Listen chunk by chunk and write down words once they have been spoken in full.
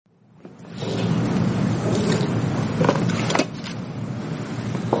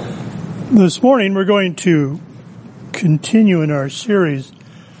This morning we're going to continue in our series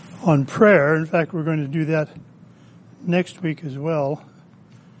on prayer. In fact, we're going to do that next week as well,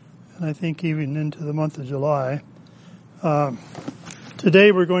 and I think even into the month of July.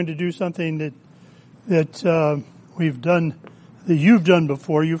 Today we're going to do something that we've done, that you've done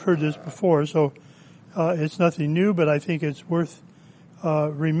before. You've heard this before, so it's nothing new, but I think it's worth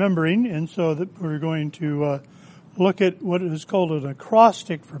remembering, and so that we're going to look at what is called an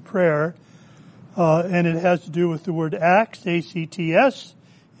acrostic for prayer, and it has to do with the word acts, A-C-T-S,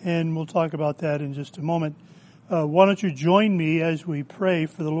 and we'll talk about that in just a moment. Why don't you join me as we pray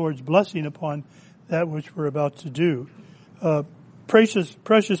for the Lord's blessing upon that which we're about to do.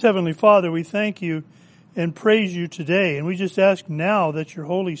 Precious Heavenly Father, we thank you and praise you today, and we just ask now that your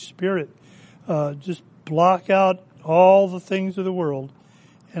Holy Spirit just block out all the things of the world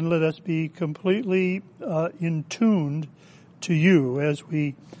and let us be completely in tuned to you as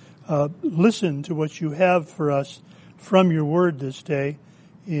we listen to what you have for us from your word this day.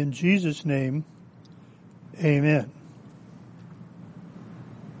 In Jesus' name, amen.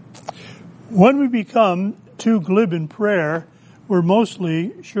 When we become too glib in prayer, we're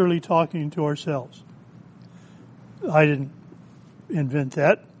mostly surely talking to ourselves. I didn't invent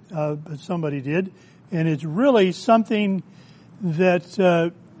that, but somebody did. And it's really something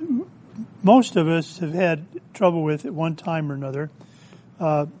that most of us have had trouble with at one time or another.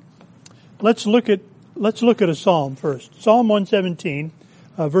 Let's look at a psalm first. Psalm 117,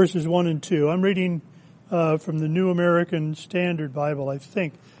 verses 1 and 2. I'm reading from the New American Standard Bible, I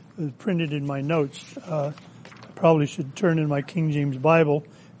think. It was printed in my notes. I probably should turn in my King James Bible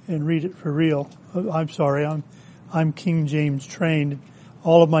and read it for real. I'm sorry, I'm King James trained.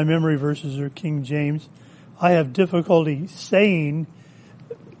 All of my memory verses are King James. I have difficulty saying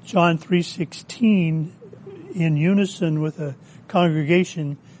John 3:16 in unison with a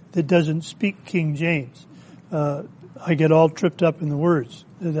congregation that doesn't speak King James. I get all tripped up in the words.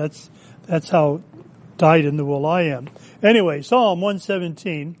 That's how dyed in the wool I am. Anyway, Psalm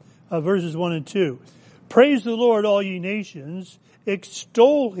 117, verses 1 and 2. Praise the Lord, all ye nations.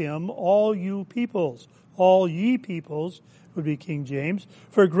 Extol him, all you peoples. All ye peoples would be King James.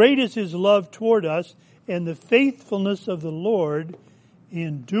 For great is his love toward us, and the faithfulness of the Lord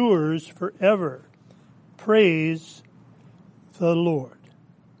endures forever. Praise the Lord.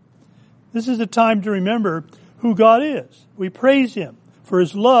 This is a time to remember who God is. We praise him for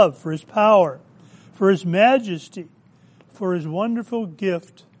his love, for his power, for his majesty, for his wonderful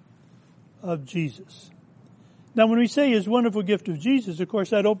gift of Jesus. Now, when we say his wonderful gift of Jesus, of course,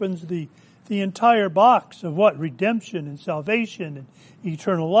 that opens the entire box of what? Redemption and salvation and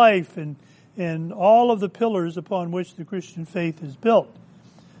eternal life and all of the pillars upon which the Christian faith is built.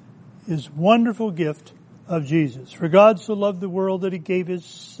 His wonderful gift of Jesus. For God so loved the world that he gave his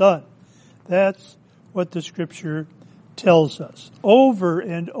Son. That's what the Scripture tells us. Over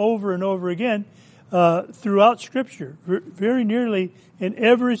and over and over again throughout Scripture. Very nearly in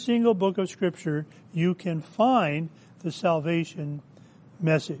every single book of Scripture you can find the salvation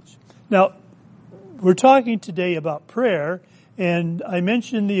message. Now, we're talking today about prayer, and I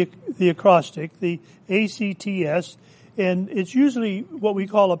mentioned the acrostic, the ACTS, and it's usually what we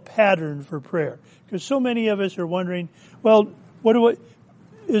call a pattern for prayer. Because so many of us are wondering, well,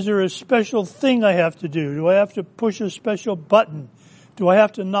 is there a special thing I have to do? Do I have to push a special button? Do I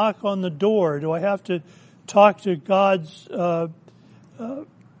have to knock on the door? Do I have to talk to God's,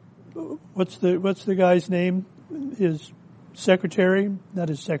 what's the guy's name? His secretary? Not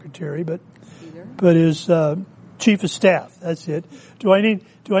his secretary, but his chief of staff. That's it. Do I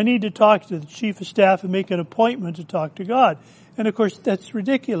need to talk to the chief of staff and make an appointment to talk to God? And of course, that's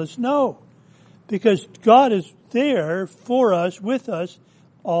ridiculous. No. Because God is there for us, with us,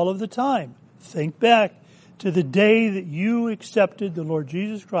 all of the time. Think back to the day that you accepted the Lord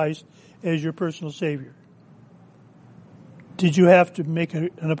Jesus Christ as your personal Savior. Did you have to make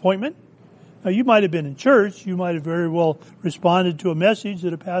an appointment? Now, you might have been in church. You might have very well responded to a message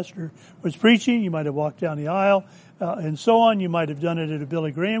that a pastor was preaching. You might have walked down the aisle and so on. You might have done it at a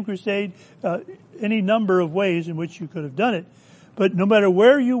Billy Graham crusade. Any number of ways in which you could have done it. But no matter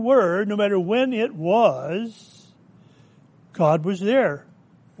where you were, no matter when it was, God was there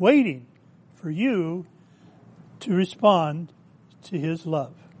waiting for you to respond to his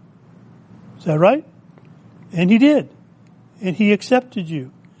love. Is that right? And he did. And he accepted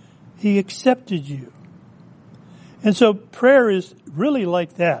you. He accepted you. And so prayer is really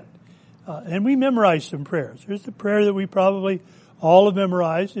like that. And we memorize some prayers. There's the prayer that we probably all have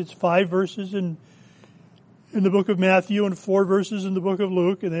memorized. It's 5 verses in the book of Matthew and 4 verses in the book of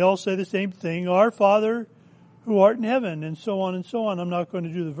Luke. And they all say the same thing. Our Father who art in heaven, and so on and so on. I'm not going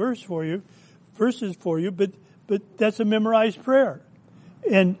to do the verses for you, but that's a memorized prayer.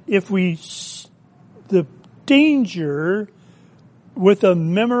 And the danger with a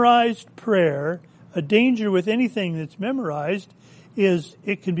memorized prayer, a danger with anything that's memorized, is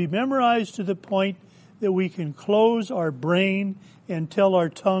it can be memorized to the point that we can close our brain and tell our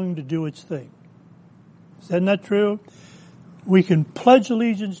tongue to do its thing. Is that not true? We can pledge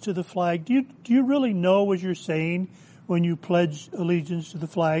allegiance to the flag. Do you really know what you're saying when you pledge allegiance to the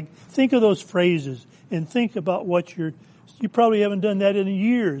flag? Think of those phrases and think about what you probably haven't done that in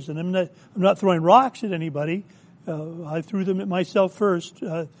years. And I'm not throwing rocks at anybody. I threw them at myself first.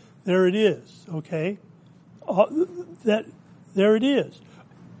 There it is. Okay, there it is.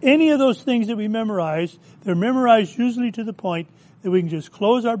 Any of those things that we memorize, they're memorized usually to the point that we can just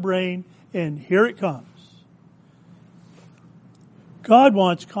close our brain and here it comes. God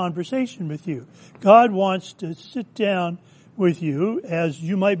wants conversation with you. God wants to sit down with you as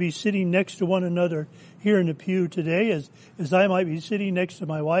you might be sitting next to one another here in the pew today, as I might be sitting next to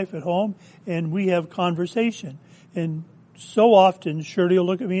my wife at home, and we have conversation. And so often, Shirley will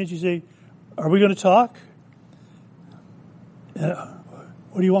look at me and she'll say, "Are we going to talk?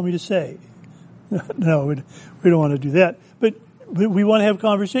 What do you want me to say?" No, we don't want to do that. But we want to have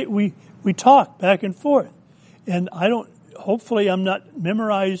conversation. We talk back and forth. And hopefully I'm not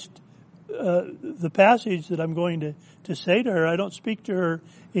memorized the passage that I'm going to say to her. I don't speak to her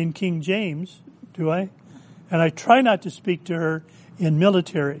in King James, do I? And I try not to speak to her in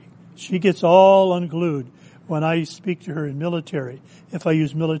military. She gets all unglued when I speak to her in military. If I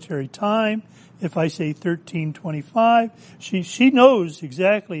use military time, if I say 13:25, she knows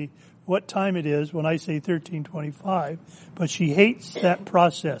exactly what time it is when I say 13:25, but she hates that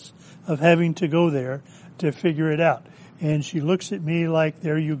process of having to go there to figure it out. And she looks at me like,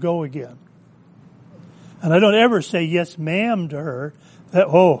 "There you go again." And I don't ever say yes ma'am to her.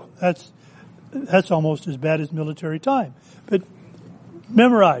 That's almost as bad as military time. But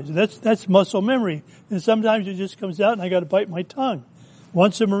memorize. That's muscle memory. And sometimes it just comes out and I got to bite my tongue.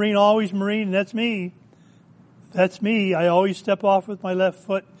 Once a Marine, always Marine, and that's me. That's me. I always step off with my left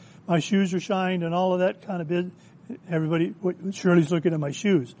foot. My shoes are shined and all of that kind of business. Everybody, Shirley's looking at my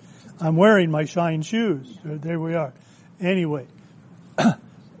shoes. I'm wearing my shined shoes. There we are. Anyway.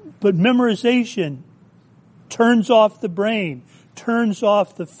 But memorization turns off the brain, turns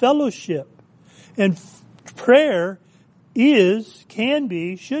off the fellowship. And prayer can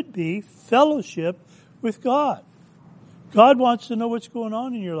be, should be fellowship with God. God wants to know what's going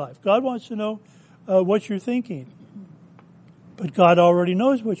on in your life. God wants to know what you're thinking. But God already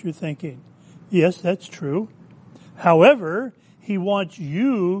knows what you're thinking. Yes, that's true. However, He wants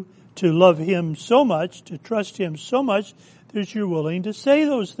you to love Him so much, to trust Him so much, that you're willing to say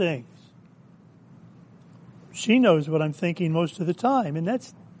those things. She knows what I'm thinking most of the time, and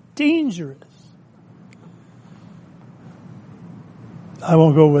that's dangerous. I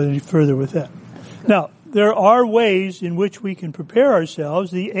won't go any further with that. Now, there are ways in which we can prepare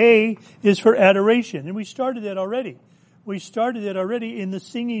ourselves. The A is for adoration, and we started that already. We started that already in the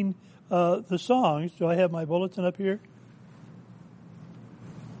singing the songs. Do I have my bulletin up here?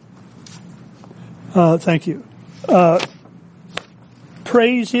 Thank you.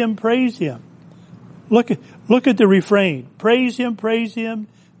 Praise Him, praise Him. Look at the refrain. Praise Him,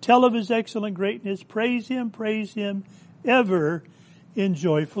 tell of His excellent greatness, praise Him, ever in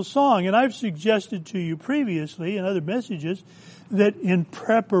joyful song. And I've suggested to you previously in other messages that in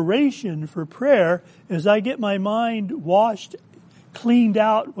preparation for prayer, as I get my mind washed, cleaned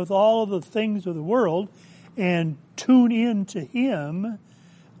out with all of the things of the world and tune in to Him,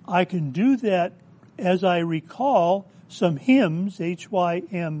 I can do that as I recall some hymns,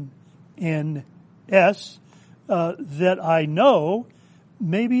 Hymns, that I know.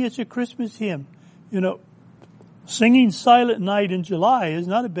 Maybe it's a Christmas hymn. Singing Silent Night in July is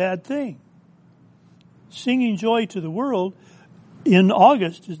not a bad thing. Singing Joy to the World in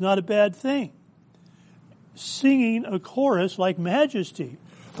August is not a bad thing. Singing a chorus like Majesty,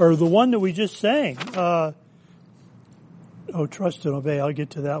 or the one that we just sang. Trust and Obey. I'll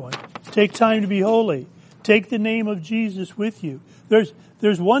get to that one. Take time to be holy. Take the name of Jesus with you.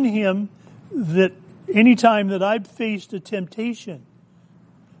 There's one hymn that anytime that I've faced a temptation,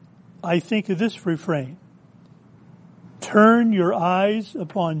 I think of this refrain. Turn your eyes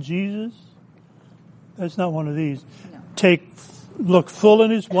upon Jesus. That's not one of these. No. Look full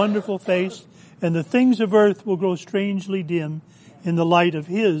in His wonderful face, and the things of earth will grow strangely dim in the light of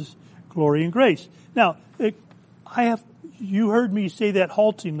His glory and grace. Now, you heard me say that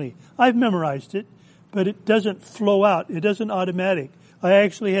haltingly. I've memorized it, but it doesn't flow out. It doesn't automatic. I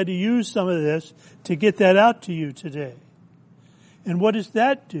actually had to use some of this to get that out to you today. And what does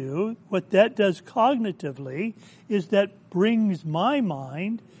that do? What that does cognitively is that brings my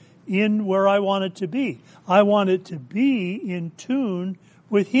mind in where I want it to be. I want it to be in tune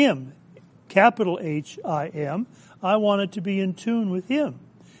with Him. Capital H-I-M. I want it to be in tune with Him.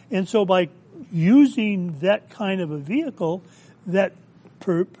 And so by using that kind of a vehicle that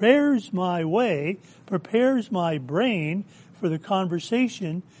prepares my way, prepares my brain for the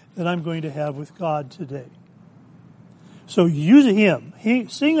conversation that I'm going to have with God today. So use a hymn.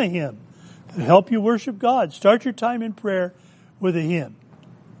 Sing a hymn to help you worship God. Start your time in prayer with a hymn.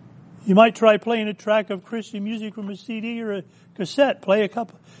 You might try playing a track of Christian music from a CD or a cassette. Play a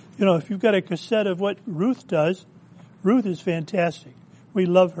couple. You know, if you've got a cassette of what Ruth does, Ruth is fantastic. We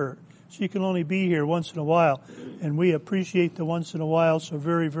love her. She can only be here once in a while, and we appreciate the once in a while so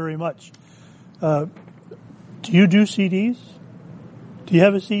very, very much. Do you do CDs? Do you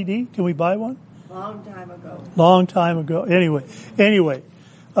have a CD? Can we buy one? Long time ago. Long time ago. Anyway,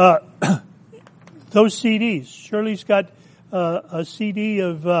 those CDs. Shirley's got a CD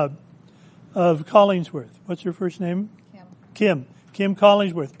of Collingsworth. What's her first name? Kim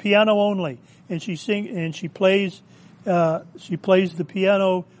Collingsworth. Piano only, and she plays the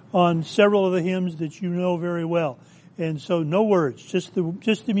piano on several of the hymns that you know very well. And so no words, just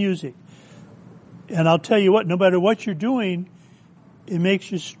the music. And I'll tell you what, no matter what you're doing, it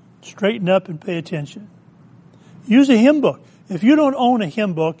makes you straighten up and pay attention. Use a hymn book. If you don't own a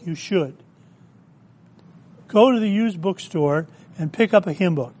hymn book, you should. Go to the used bookstore and pick up a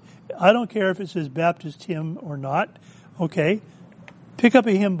hymn book. I don't care if it says Baptist hymn or not. Okay. Pick up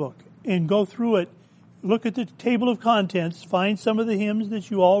a hymn book and go through it. Look at the table of contents. Find some of the hymns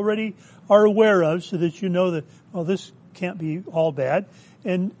that you already are aware of so that you know that, well, this can't be all bad.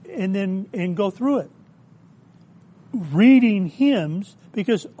 And then go through it. Reading hymns,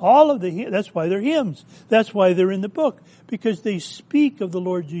 because all of that's why they're hymns. That's why they're in the book. Because they speak of the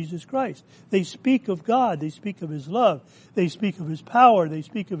Lord Jesus Christ. They speak of God. They speak of His love. They speak of His power. They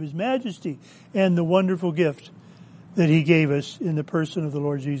speak of His majesty and the wonderful gift that He gave us in the person of the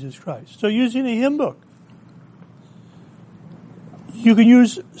Lord Jesus Christ. So using a hymn book. You can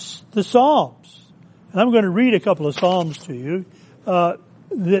use the Psalms. And I'm going to read a couple of Psalms to you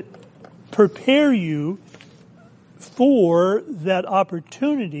that prepare you for that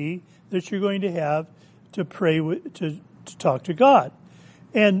opportunity that you're going to have to pray to talk to God.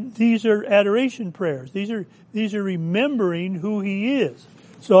 And these are adoration prayers. These are remembering who He is.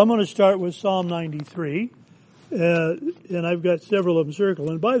 So I'm going to start with Psalm 93, and I've got several of them circled.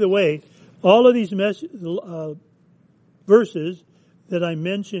 And by the way, all of these verses that I'm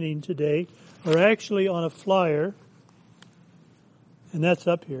mentioning today are actually on a flyer, and that's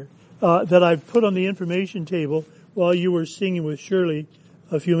up here, that I've put on the information table while you were singing with Shirley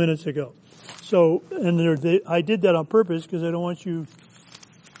a few minutes ago. So, and I did that on purpose because I don't want you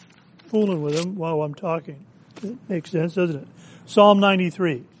fooling with them while I'm talking. It makes sense, doesn't it? Psalm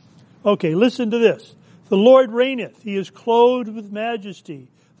 93. Okay, listen to this. The Lord reigneth. He is clothed with majesty.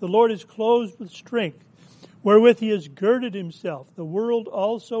 The Lord is clothed with strength, wherewith He has girded Himself. The world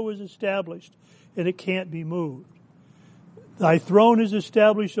also is established, and it can't be moved. Thy throne is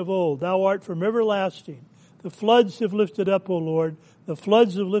established of old. Thou art from everlasting. The floods have lifted up, O Lord. The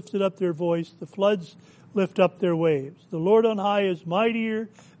floods have lifted up their voice. The floods lift up their waves. The Lord on high is mightier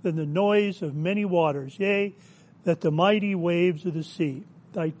than the noise of many waters, yea, that the mighty waves of the sea.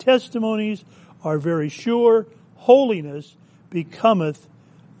 Thy testimonies are very sure. Holiness becometh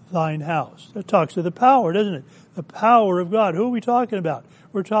thine house. That talks of the power, doesn't it? The power of God. Who are we talking about?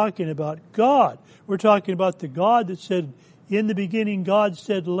 We're talking about God. We're talking about the God that said, in the beginning God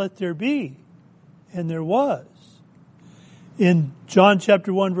said, let there be. And there was. In John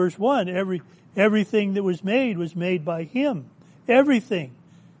chapter 1 verse 1, everything that was made by Him. Everything.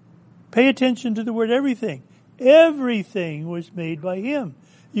 Pay attention to the word everything. Everything was made by Him.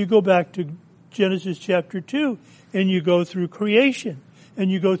 You go back to Genesis chapter 2 and you go through creation. And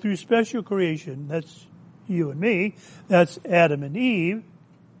you go through special creation. That's you and me. That's Adam and Eve.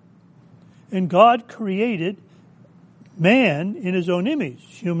 And God created man in His own image,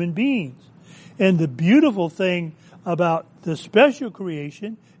 human beings. And the beautiful thing about the special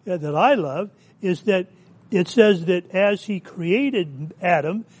creation that I love is that it says that as He created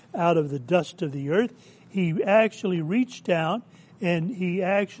Adam out of the dust of the earth, He actually reached down and He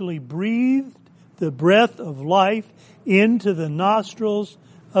actually breathed the breath of life into the nostrils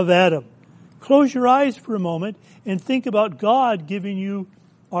of Adam. Close your eyes for a moment and think about God giving you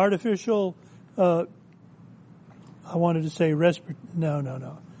artificial, I wanted to say respiration.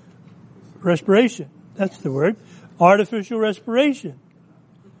 That's the word. Artificial respiration.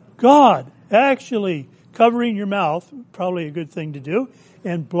 God actually covering your mouth, probably a good thing to do,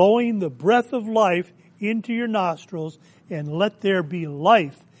 and blowing the breath of life into your nostrils, and let there be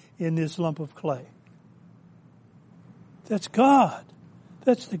life in this lump of clay. That's God.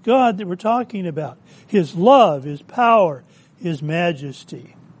 That's the God that we're talking about. His love, His power, His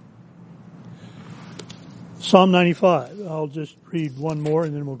majesty. Psalm 95. I'll just read one more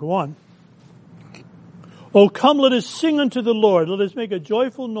and then we'll go on. Oh, come, let us sing unto the Lord. Let us make a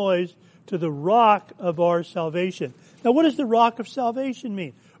joyful noise to the rock of our salvation. Now, what does the rock of salvation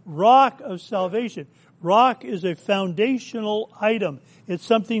mean? Rock of salvation. Rock is a foundational item. It's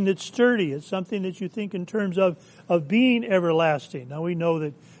something that's sturdy. It's something that you think in terms of being everlasting. Now, we know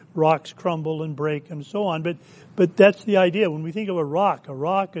that rocks crumble and break and so on, but that's the idea. When we think of a rock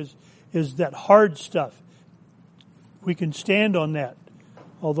is that hard stuff. We can stand on that.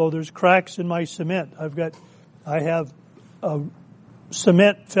 Although there's cracks in my cement. I have a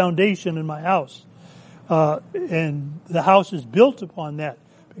cement foundation in my house. And the house is built upon that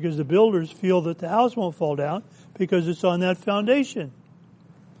because the builders feel that the house won't fall down because it's on that foundation.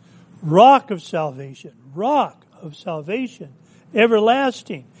 Rock of salvation. Rock of salvation.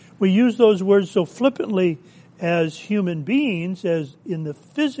 Everlasting. We use those words so flippantly as human beings, as in the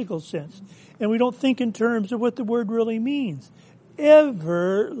physical sense, and we don't think in terms of what the word really means.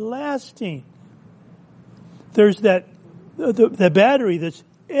 Everlasting. There's that the battery that's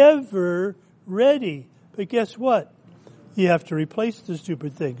ever ready. But guess what? You have to replace the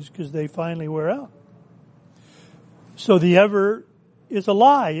stupid things because they finally wear out. So the ever is a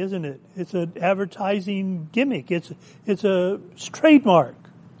lie, isn't it? It's an advertising gimmick. It's a trademark.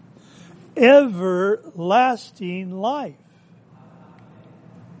 Everlasting life.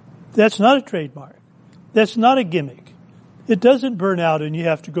 That's not a trademark. That's not a gimmick. It doesn't burn out and you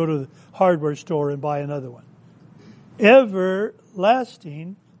have to go to the hardware store and buy another one.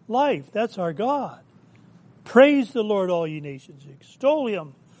 Everlasting life. That's our God. Praise the Lord, all ye nations. Extol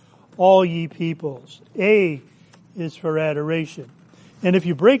Him, all ye peoples. A is for adoration. And if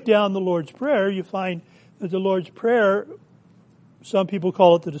you break down the Lord's Prayer, you find that the Lord's Prayer, some people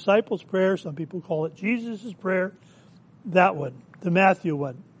call it the disciples' prayer, some people call it Jesus' prayer. That one, the Matthew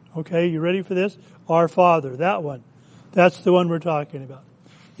one. Okay, you ready for this? Our Father, that one. That's the one we're talking about.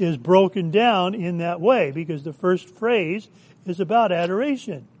 Is broken down in that way because the first phrase is about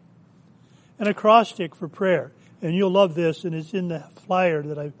adoration. An acrostic for prayer. And you'll love this, and it's in the flyer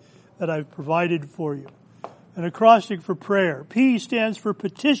that I've provided for you. An acrostic for prayer. P stands for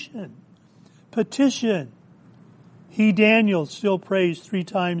petition. Petition. He, Daniel, still prays 3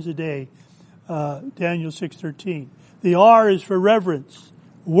 times a day. Daniel 6:13. The R is for reverence.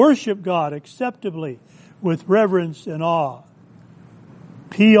 Worship God acceptably with reverence and awe.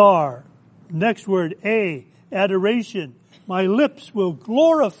 PR. Next word, A. Adoration. My lips will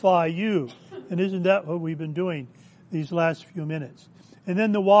glorify you. And isn't that what we've been doing these last few minutes? And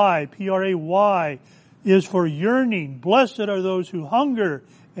then the Y, P-R-A-Y, is for yearning. Blessed are those who hunger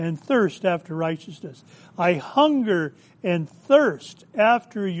and thirst after righteousness. I hunger and thirst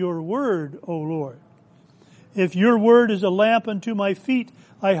after your word, O Lord. If your word is a lamp unto my feet,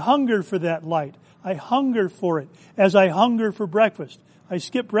 I hunger for that light. I hunger for it as I hunger for breakfast. I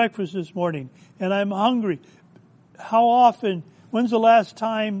skipped breakfast this morning and I'm hungry. How often, when's the last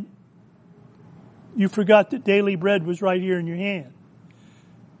time you forgot that daily bread was right here in your hand?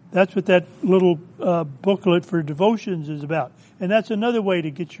 That's what that little booklet for devotions is about. And that's another way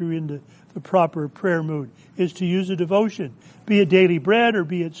to get you into the proper prayer mood, is to use a devotion. Be it daily bread or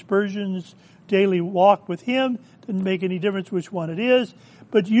be it Spurgeon's daily walk with Him. Doesn't make any difference which one it is,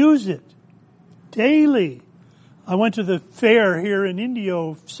 but use it daily. I went to the fair here in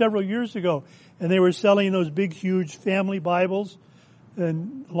Indio several years ago, and they were selling those big, huge family Bibles.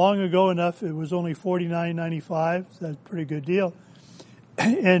 And long ago enough, it was only $49.95. So that's a pretty good deal.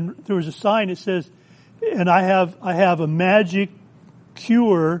 And there was a sign that says, and I have a magic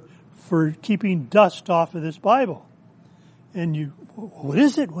cure for keeping dust off of this Bible. And you, what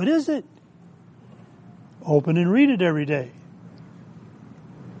is it? What is it? Open and read it every day.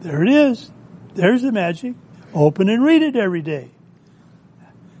 There it is. There's the magic. Open and read it every day.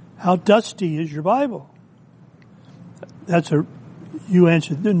 How dusty is your Bible? You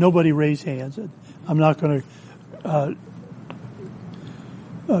answered. Nobody raised hands. I'm not going to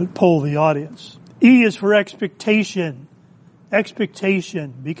poll the audience. E is for expectation.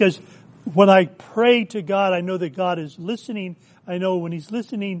 Expectation. Because when I pray to God, I know that God is listening. I know when He's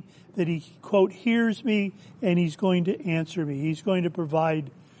listening that He, quote, hears me and He's going to answer me. He's going to provide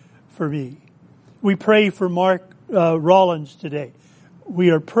for me. We pray for Mark Rollins today. We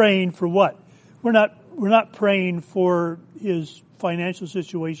are praying for what? We're not praying for his financial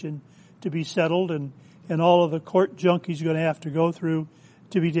situation to be settled and all of the court junk he's going to have to go through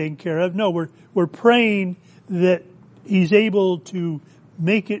to be taken care of. No, we're praying that he's able to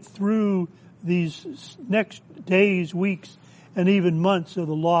make it through these next days, weeks, and even months of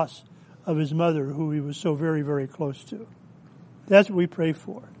the loss of his mother, who he was so very, very close to. That's what we pray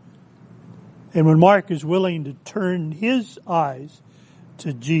for. And when Mark is willing to turn his eyes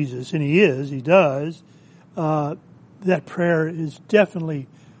to Jesus, and he does, that prayer is definitely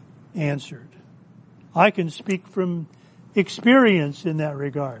answered. I can speak from experience in that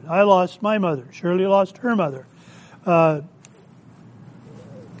regard. I lost my mother. Shirley lost her mother.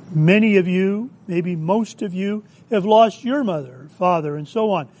 Many of you, maybe most of you, have lost your mother, father, and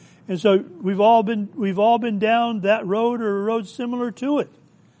so on. And so we've all been down that road or a road similar to it.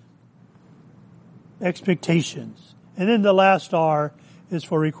 Expectations. And then the last R is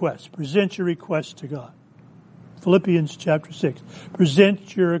for requests. Present your requests to God. Philippians chapter 6.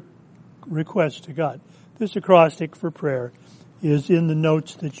 Present your requests to God. This acrostic for prayer is in the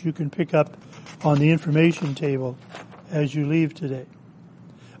notes that you can pick up on the information table as you leave today.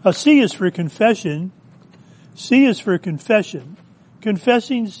 C is for confession. C is for confession.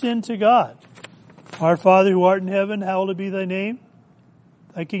 Confessing sin to God. Our Father who art in heaven, hallowed be thy name.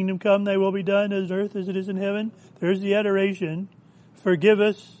 Thy kingdom come, thy will be done as on earth as it is in heaven. There's the adoration. Forgive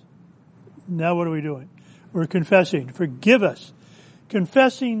us. Now what are we doing? We're confessing. Forgive us.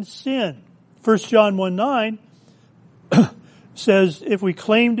 Confessing sin. 1 John 1:9 says, if we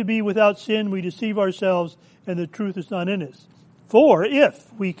claim to be without sin, we deceive ourselves and the truth is not in us. For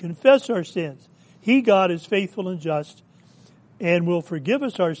if we confess our sins, he, God, is faithful and just and will forgive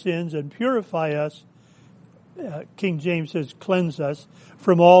us our sins and purify us. King James says, cleanse us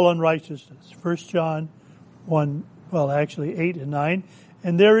from all unrighteousness. 1 John 1, 8 and 9.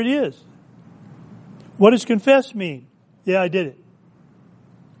 And there it is. What does confess mean? Yeah, I did it.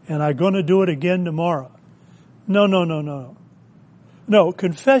 And I'm going to do it again tomorrow. No. No,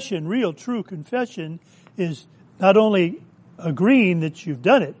 confession, real, true confession is not only agreeing that you've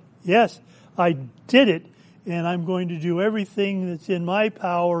done it. Yes, I did it, and I'm going to do everything that's in my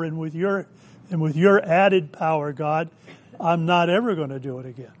power and with your added power, God, I'm not ever going to do it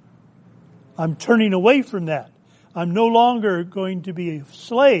again. I'm turning away from that. I'm no longer going to be a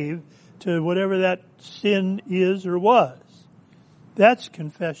slave to whatever that sin is or was. That's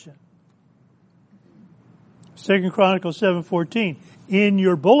confession. 2 Chronicles 7:14. In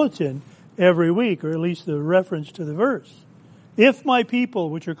your bulletin every week, or at least the reference to the verse. If my people,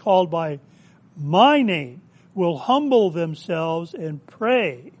 which are called by my name, will humble themselves and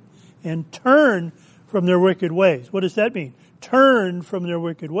pray and turn from their wicked ways. What does that mean? Turn from their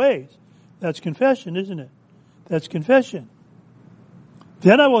wicked ways. That's confession, isn't it? That's confession.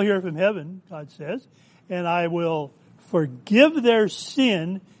 Then I will hear from heaven, God says, and I will forgive their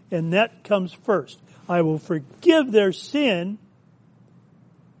sin, and that comes first. I will forgive their sin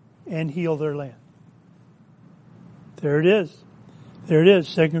and heal their land. There it is. There it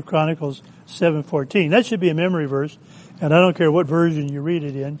is, 2 Chronicles 7:14. That should be a memory verse, and I don't care what version you read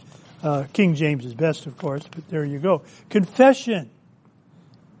it in. King James is best, of course, but there you go. Confession.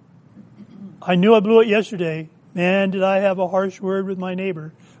 I knew I blew it yesterday. Man, did I have a harsh word with my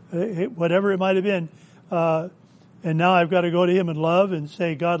neighbor, whatever it might have been. And now I've got to go to him in love and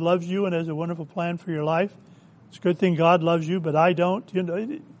say, God loves you and has a wonderful plan for your life. It's a good thing God loves you, but I don't. You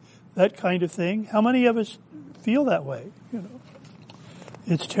know, that kind of thing. How many of us feel that way? You know,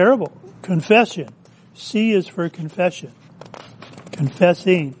 it's terrible. Confession. C is for confession.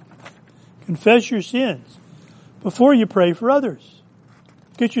 Confessing. Confess your sins before you pray for others.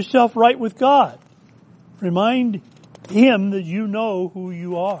 Get yourself right with God. Remind Him that you know who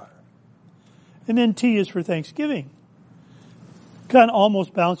you are. And then T is for thanksgiving. Kind of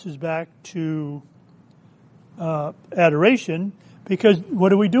almost bounces back to adoration, because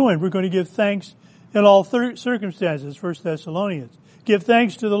what are we doing? We're going to give thanks in all circumstances, 1 Thessalonians. Give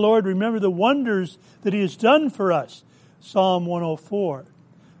thanks to the Lord. Remember the wonders that He has done for us, Psalm 104.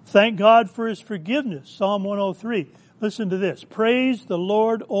 Thank God for His forgiveness, Psalm 103. Listen to this. Praise the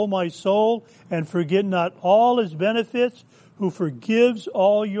Lord, O my soul, and forget not all His benefits, who forgives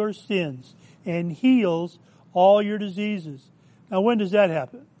all your sins and heals all your diseases. Now, when does that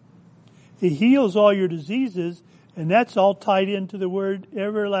happen? He heals all your diseases, and that's all tied into the word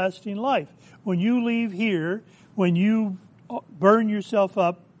everlasting life. When you leave here, when you burn yourself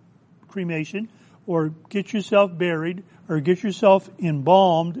up, cremation, or get yourself buried, or get yourself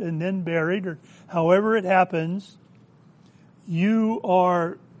embalmed and then buried, or however it happens, you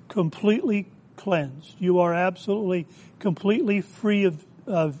are completely cleansed. You are absolutely, completely free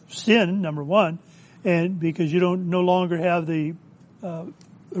of sin, number one, and because you don't no longer have the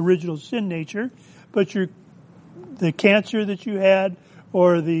original sin nature, but the cancer that you had,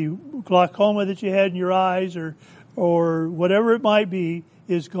 or the glaucoma that you had in your eyes, or whatever it might be,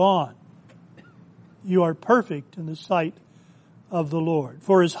 is gone. You are perfect in the sight of the Lord.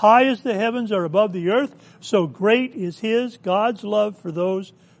 For as high as the heavens are above the earth, so great is God's love for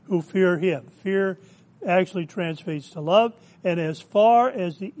those who fear Him. Fear actually translates to love. And as far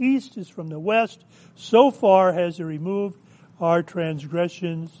as the east is from the west, so far has He removed our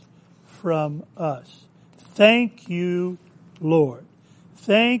transgressions from us. Thank you, Lord.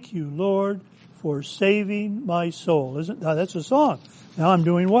 Thank you, Lord, for saving my soul. Now that's a song. Now I'm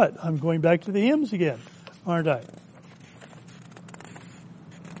doing what? I'm going back to the hymns again, aren't I?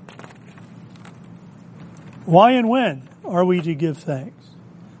 Why and when are we to give thanks?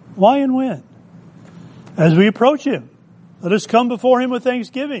 Why and when? As we approach Him, let us come before Him with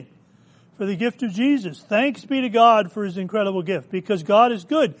thanksgiving for the gift of Jesus. Thanks be to God for His incredible gift, because God is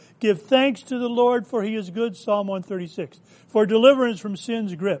good. Give thanks to the Lord, for He is good. Psalm 136. For deliverance from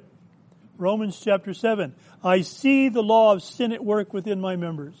sin's grip. Romans chapter 7. I see the law of sin at work within my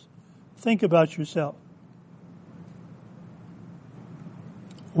members. Think about yourself.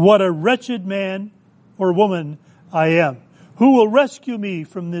 What a wretched man or woman I am. Who will rescue me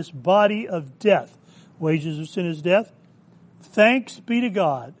from this body of death? Wages of sin is death. Thanks be to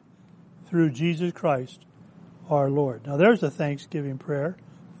God through Jesus Christ our Lord. Now there's a thanksgiving prayer.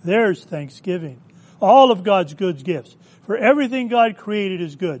 There's thanksgiving. All of God's good gifts. For everything God created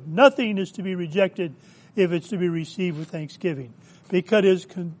is good. Nothing is to be rejected if it's to be received with thanksgiving, because it is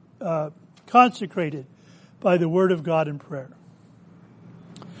consecrated by the Word of God in prayer.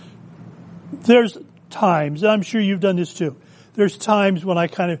 There's times, and I'm sure you've done this too, there's times when I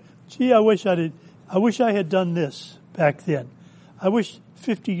kind of, I wish I had done this back then. I wish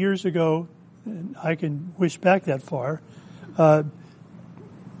 50 years ago, and I can wish back that far,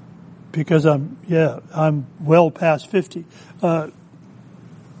 because I'm well past 50.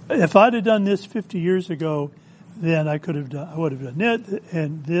 If I'd have done this 50 years ago, then I would have done it,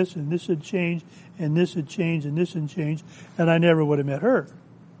 and this had changed, and this had changed, and this had changed, and I never would have met her.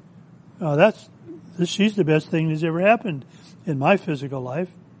 She's the best thing that's ever happened in my physical life,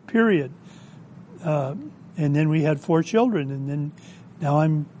 period. And then we had 4 children, and then now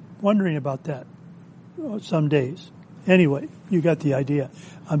I'm wondering about that some days. Anyway, you got the idea.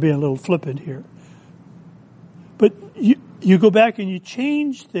 I'm being a little flippant here. But you go back and you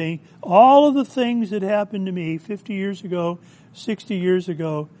change things. All of the things that happened to me 50 years ago, 60 years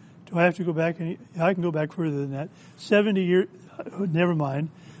ago. Do I have to go back? I can go back further than that. 70 years, never mind.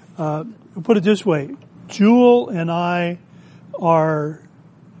 I'll put it this way. Jewel and I are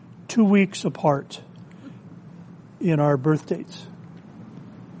 2 weeks apart in our birth dates.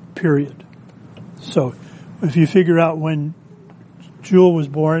 Period. So if you figure out when Jewel was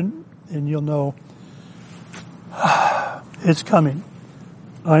born, then you'll know it's coming.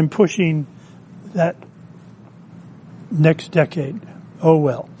 I'm pushing that next decade. Oh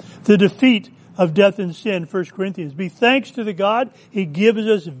well. The defeat of death and sin, 1 Corinthians. Be thanks to the God, He gives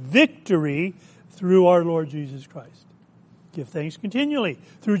us victory through our Lord Jesus Christ. Give thanks continually.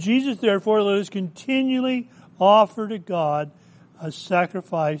 Through Jesus, therefore, let us continually offer to God a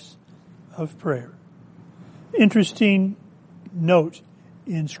sacrifice of prayer. Interesting note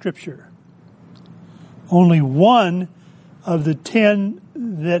in Scripture. Only one of the 10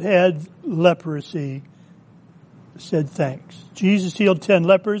 that had leprosy said thanks. Jesus healed 10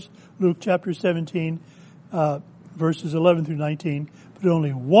 lepers, Luke chapter 17, verses 11 through 19, but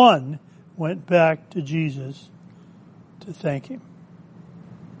only one went back to Jesus to thank Him.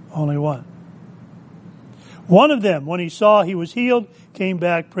 Only one. One of them, when he saw he was healed, came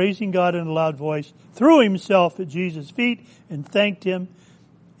back praising God in a loud voice, threw himself at Jesus' feet and thanked Him.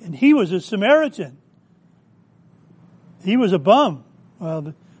 And he was a Samaritan. He was a bum.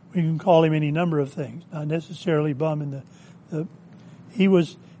 Well, we can call him any number of things, not necessarily bum in the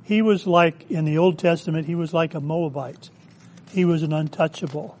he was like, in the Old Testament, he was like a Moabite. He was an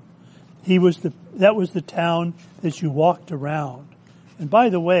untouchable. That was the town that you walked around. And by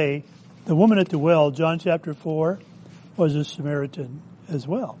the way, the woman at the well, John chapter 4, was a Samaritan as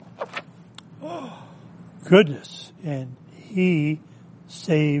well. Goodness. And He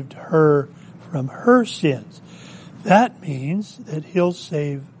saved her from her sins. That means that He'll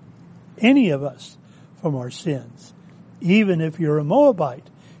save any of us from our sins. Even if you're a Moabite.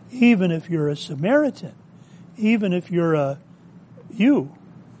 Even if you're a Samaritan. Even if you're a you.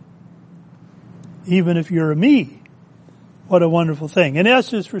 Even if you're a me. What a wonderful thing. And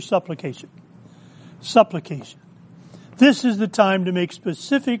S is for supplication. Supplication. This is the time to make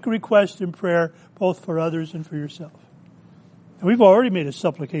specific requests in prayer, both for others and for yourself. And we've already made a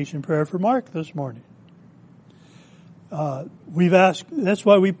supplication prayer for Mark this morning. We've asked, that's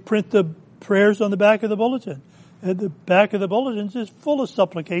why we print the prayers on the back of the bulletin. And the back of the bulletins is full of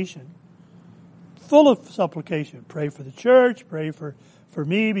supplication. Full of supplication. Pray for the church, pray for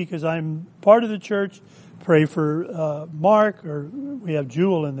me because I'm part of the church, pray for Mark, or we have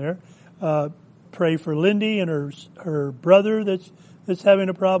Jewel in there. Pray for Lindy and her brother that's having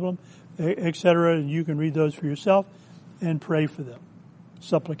a problem, etc. And you can read those for yourself and pray for them.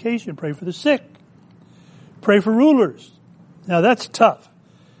 Supplication, pray for the sick. Pray for rulers. Now that's tough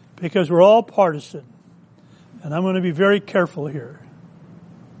because we're all partisan. And I'm going to be very careful here.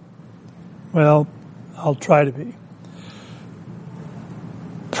 Well, I'll try to be.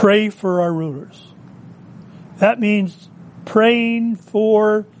 Pray for our rulers. That means praying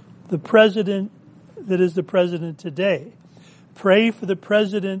for the president that is the president today. Pray for the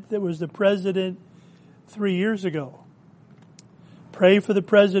president that was the president 3 years ago. Pray for the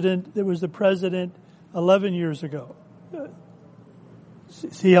president that was the president 11 years ago.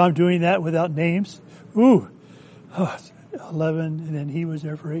 See how I'm doing that without names? Ooh. 11, and then he was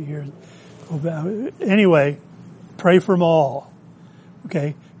there for 8 years. Anyway, pray for them all.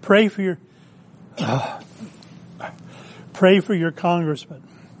 Okay? Pray for your congressman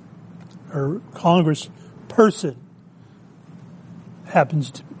or congressperson.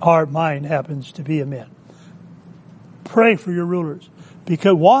 Mine happens to be a man. Pray for your rulers.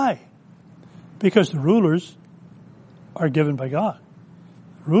 Because why? Because the rulers are given by God.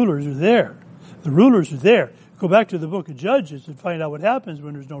 The rulers are there. The rulers are there. Go back to the book of Judges and find out what happens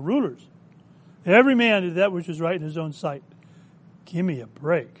when there's no rulers. Every man did that which is right in his own sight. Give me a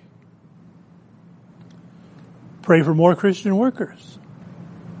break. Pray for more Christian workers.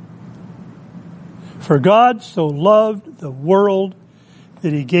 For God so loved the world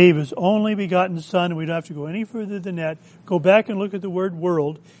that he gave his only begotten Son. And we don't have to go any further than that. Go back and look at the word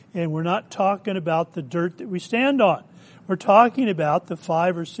world. And we're not talking about the dirt that we stand on. We're talking about the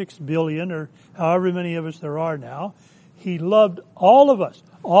 5 or 6 billion or however many of us there are now. He loved all of us.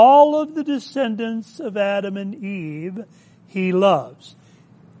 All of the descendants of Adam and Eve, he loves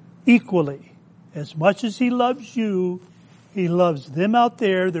equally. As much as he loves you, he loves them out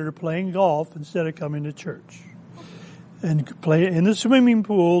there that are playing golf instead of coming to church. And play in the swimming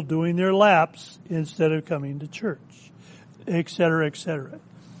pool doing their laps instead of coming to church, etc., etc.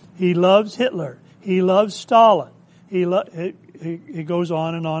 He loves Hitler. He loves Stalin. It goes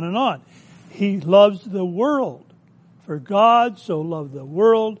on and on and on. He loves the world. For God so loved the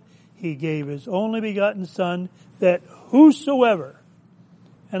world, he gave his only begotten Son, that whosoever,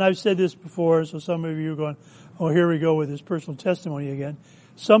 and I've said this before, so some of you are going, oh, here we go with his personal testimony again.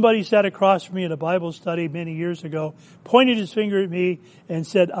 Somebody sat across from me in a Bible study many years ago, pointed his finger at me and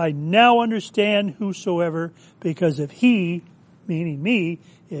said, I now understand whosoever, because if he, meaning me,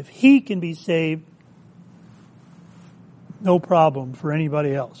 if he can be saved, no problem for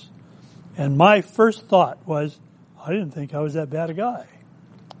anybody else. And my first thought was, I didn't think I was that bad a guy.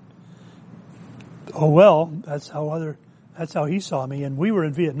 Oh well, that's how he saw me, and we were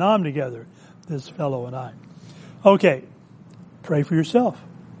in Vietnam together, this fellow and I. Okay, pray for yourself.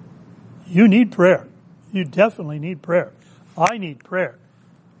 You need prayer. You definitely need prayer. I need prayer.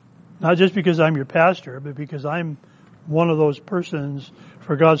 Not just because I'm your pastor, but because I'm one of those persons,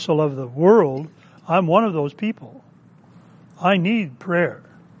 for God so loved the world, I'm one of those people. I need prayer.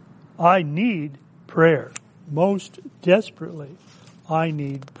 I need prayer. Most desperately, I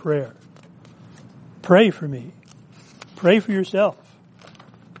need prayer. Pray for me. Pray for yourself.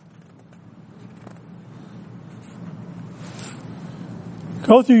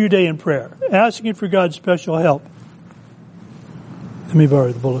 Go through your day in prayer, asking for God's special help. Let me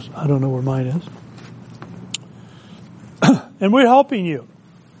borrow the bulletin. I don't know where mine is. And we're helping you.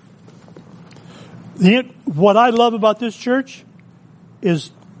 What I love about this church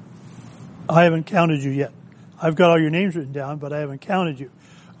is I haven't counted you yet. I've got all your names written down, but I haven't counted you.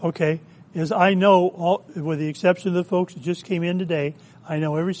 Okay? Is I know, all, with the exception of the folks that just came in today, I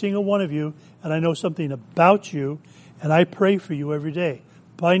know every single one of you, and I know something about you, and I pray for you every day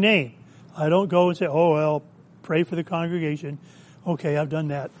by name. I don't go and say, oh, well, pray for the congregation. Okay, I've done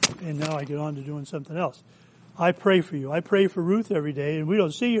that, and now I get on to doing something else. I pray for you. I pray for Ruth every day, and we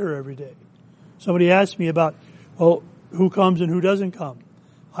don't see her every day. Somebody asked me about, well, who comes and who doesn't come.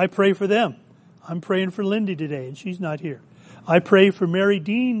 I pray for them. I'm praying for Lindy today, and she's not here. I pray for Mary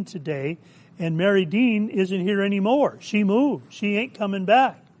Dean today, and Mary Dean isn't here anymore. She moved. She ain't coming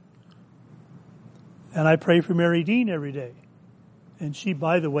back. And I pray for Mary Dean every day. And she,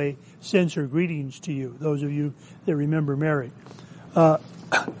 by the way, sends her greetings to you, those of you that remember Mary. I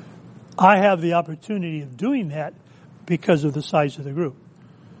have the opportunity of doing that because of the size of the group.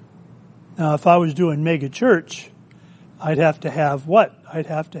 Now, if I was doing mega church, I'd have to have what? I'd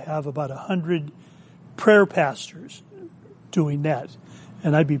have to have about 100 prayer pastors doing that.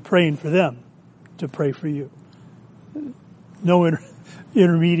 And I'd be praying for them to pray for you. No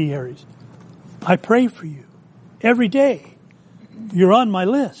intermediaries. I pray for you every day. You're on my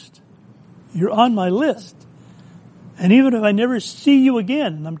list. You're on my list. And even if I never see you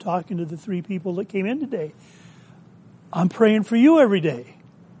again, and I'm talking to the 3 people that came in today, I'm praying for you every day.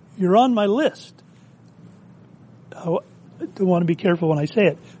 You're on my list. I want to be careful when I say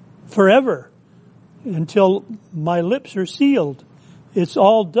it. Forever. Until my lips are sealed. It's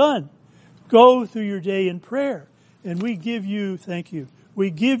all done. Go through your day in prayer. And we give you, thank you,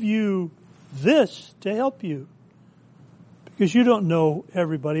 we give you this to help you. Because you don't know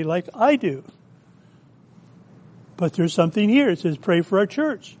everybody like I do. But there's something here. It says pray for our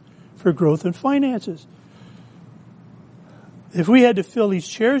church, for growth and finances. If we had to fill these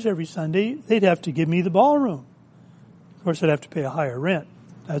chairs every Sunday, they'd have to give me the ballroom. Of course, I'd have to pay a higher rent.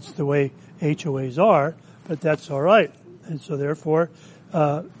 That's the way HOAs are, but that's all right. And so therefore,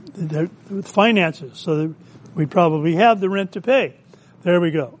 with finances, so that we probably have the rent to pay. There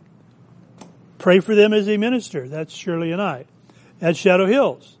we go. Pray for them as a minister. That's Shirley and I. At Shadow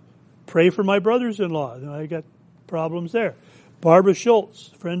Hills, pray for my brothers-in-law. I got problems there. Barbara Schultz,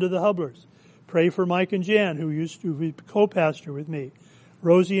 friend of the Hublers. Pray for Mike and Jan, who used to be co-pastor with me.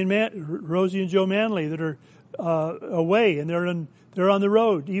 Rosie and Joe Manley that are away, and they're on the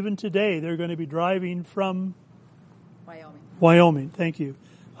road. Even today, they're going to be driving from Wyoming. Thank you.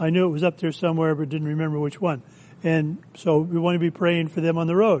 I knew it was up there somewhere, but didn't remember which one. And so we want to be praying for them on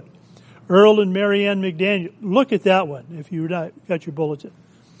the road. Earl and Marianne McDaniel. Look at that one if you got your bulletin.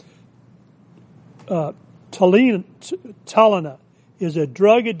 Talina is a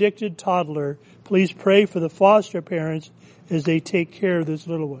drug-addicted toddler. Please pray for the foster parents as they take care of this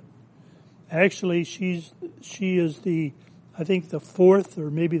little one. Actually, she is I think the 4th or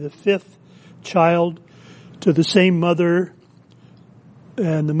maybe the 5th child to the same mother,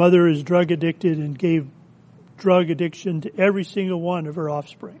 and the mother is drug addicted and gave drug addiction to every single one of her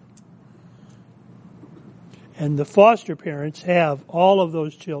offspring. And the foster parents have all of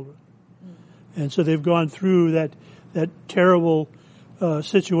those children. And so they've gone through that terrible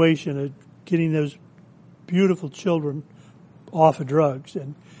situation of getting those beautiful children off of drugs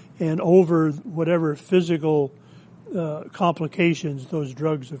and over whatever physical complications those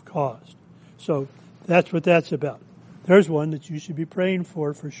drugs have caused. So that's what that's about. There's one that you should be praying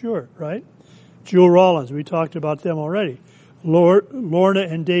for sure, right? Jewel Rollins, we talked about them already. Lorna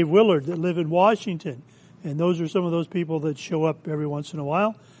and Dave Willard that live in Washington. And those are some of those people that show up every once in a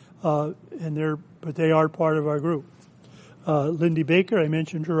while. But they are part of our group. Lindy Baker, I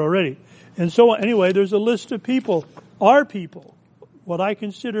mentioned her already. And so anyway, there's a list of people, our people, what I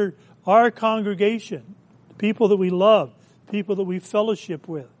consider our congregation, people that we love, people that we fellowship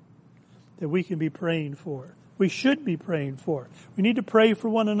with, that we can be praying for. We should be praying for. We need to pray for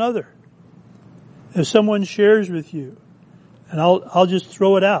one another. If someone shares with you, and I'll just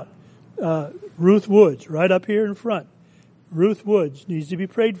throw it out, Ruth Woods, right up here in front. Ruth Woods needs to be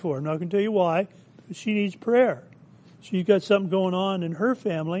prayed for. I'm not going to tell you why, but she needs prayer. She's got something going on in her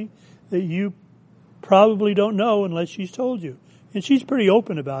family that you probably don't know unless she's told you. And she's pretty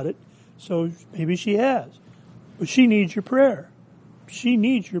open about it, so maybe she has. But she needs your prayer. She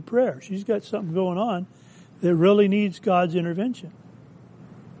needs your prayer. She's got something going on that really needs God's intervention.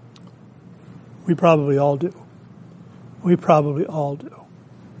 We probably all do. We probably all do.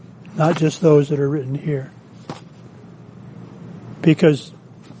 Not just those that are written here. Because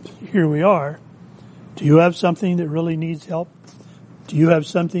here we are. Do you have something that really needs help? Do you have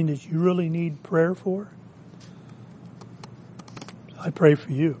something that you really need prayer for? I pray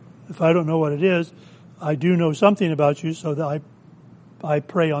for you. If I don't know what it is, I do know something about you, so that I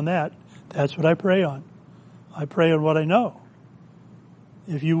pray on that. That's what I pray on. I pray on what I know.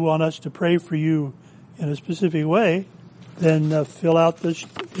 If you want us to pray for you in a specific way, then fill out this.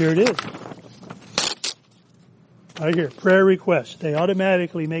 Here it is. Right here, prayer requests. They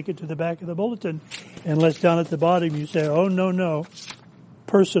automatically make it to the back of the bulletin, unless down at the bottom you say, oh, no,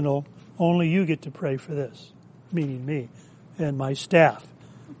 personal, only you get to pray for this, meaning me and my staff.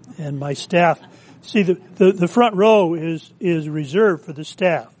 And my staff, see, the front row is reserved for the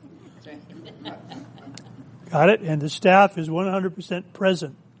staff. Got it? And the staff is 100%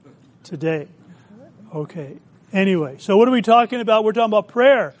 present today. Okay. Anyway, so what are we talking about? We're talking about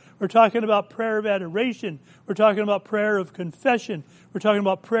prayer. We're talking about prayer of adoration. We're talking about prayer of confession. We're talking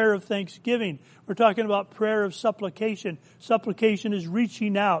about prayer of thanksgiving. We're talking about prayer of supplication. Supplication is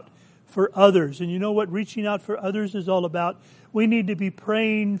reaching out for others. And you know what reaching out for others is all about? We need to be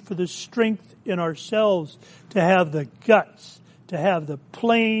praying for the strength in ourselves to have the guts, to have the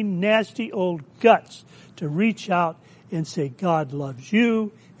plain, nasty old guts to reach out and say, God loves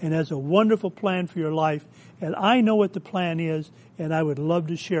you and has a wonderful plan for your life. And I know what the plan is, and I would love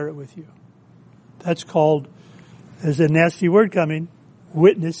to share it with you. That's called, there's a nasty word coming,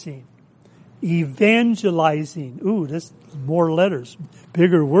 witnessing. Evangelizing. Ooh, that's more letters.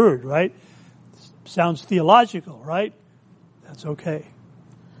 Bigger word, right? Sounds theological, right? That's okay.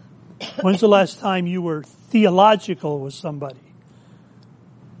 When's the last time you were theological with somebody?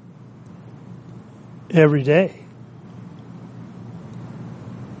 Every day.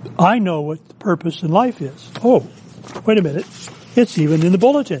 I know what the purpose in life is. Oh, wait a minute. It's even in the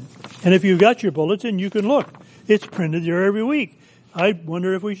bulletin. And if you've got your bulletin, you can look. It's printed there every week. I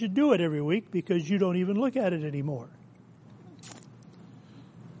wonder if we should do it every week because you don't even look at it anymore.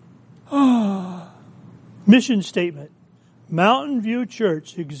 Mission statement. Mountain View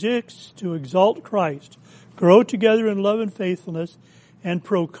Church exists to exalt Christ, grow together in love and faithfulness, and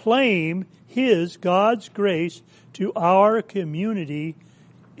proclaim His, God's grace to our community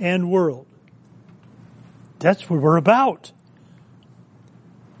and world. That's what we're about.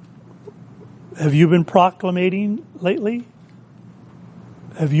 Have you been proclamating lately?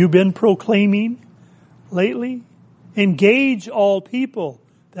 Have you been proclaiming lately? Engage all people.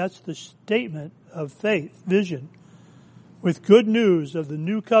 That's the statement of faith, vision, with good news of the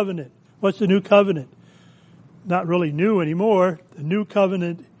new covenant. What's the new covenant? Not really new anymore. The new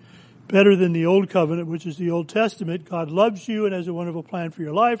covenant, better than the old covenant, which is the Old Testament. God loves you and has a wonderful plan for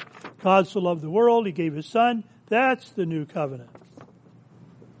your life. God so loved the world, He gave His Son. That's the new covenant.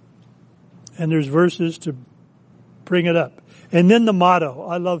 And there's verses to bring it up. And then the motto.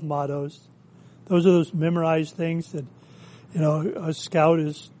 I love mottos. Those are those memorized things that, a scout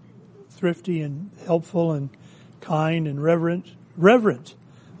is thrifty and helpful and kind and reverent. Reverent.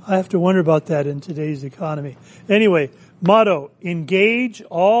 I have to wonder about that in today's economy. Anyway, motto, engage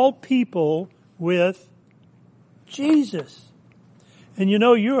all people with Jesus. And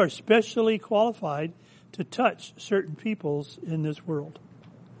you are specially qualified to touch certain peoples in this world.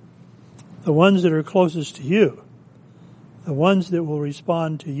 The ones that are closest to you. The ones that will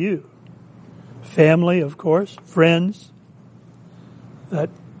respond to you. Family, of course. Friends. That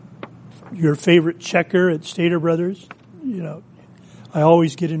your favorite checker at Stater Brothers. I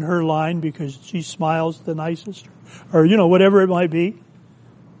always get in her line because she smiles the nicest. Or, whatever it might be.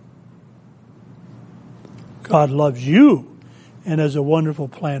 God loves you and has a wonderful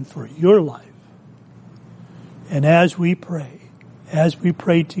plan for your life. And as we pray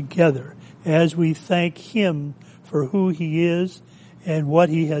together, as we thank Him for who He is and what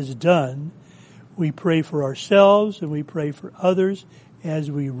He has done, we pray for ourselves and we pray for others as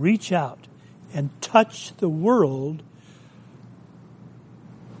we reach out and touch the world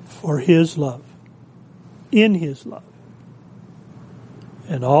for His love, in His love.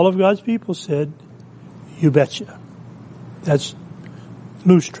 And all of God's people said, you betcha. That's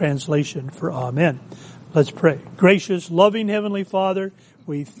loose translation for amen. Let's pray. Gracious, loving Heavenly Father,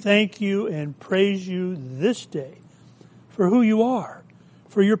 we thank You and praise You this day for who You are,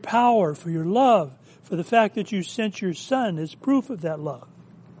 for Your power, for Your love, for the fact that You sent Your Son as proof of that love.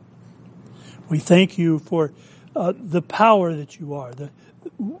 We thank You for the power that You are,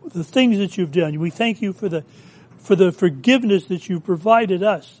 the things that You've done. We thank You for the forgiveness that You've provided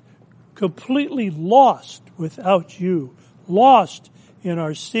us, completely lost without You, lost in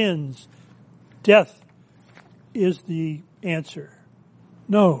our sins. Death is the answer.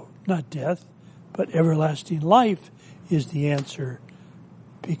 No, not death, but everlasting life is the answer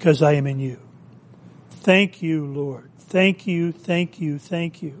because I am in You. Thank You, Lord. Thank You, thank You,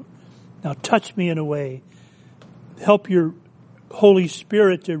 thank You. Now touch me in a way. Help Your Holy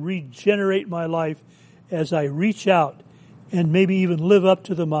Spirit to regenerate my life as I reach out and maybe even live up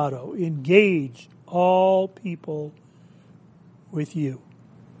to the motto, engage all people with You.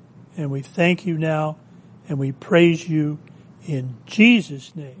 And we thank You now and we praise You in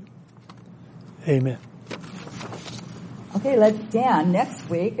Jesus' name. Amen. Okay, let's stand. Next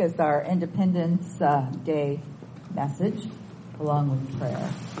week is our Independence Day message along with prayer.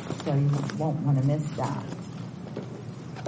 So you won't want to miss that.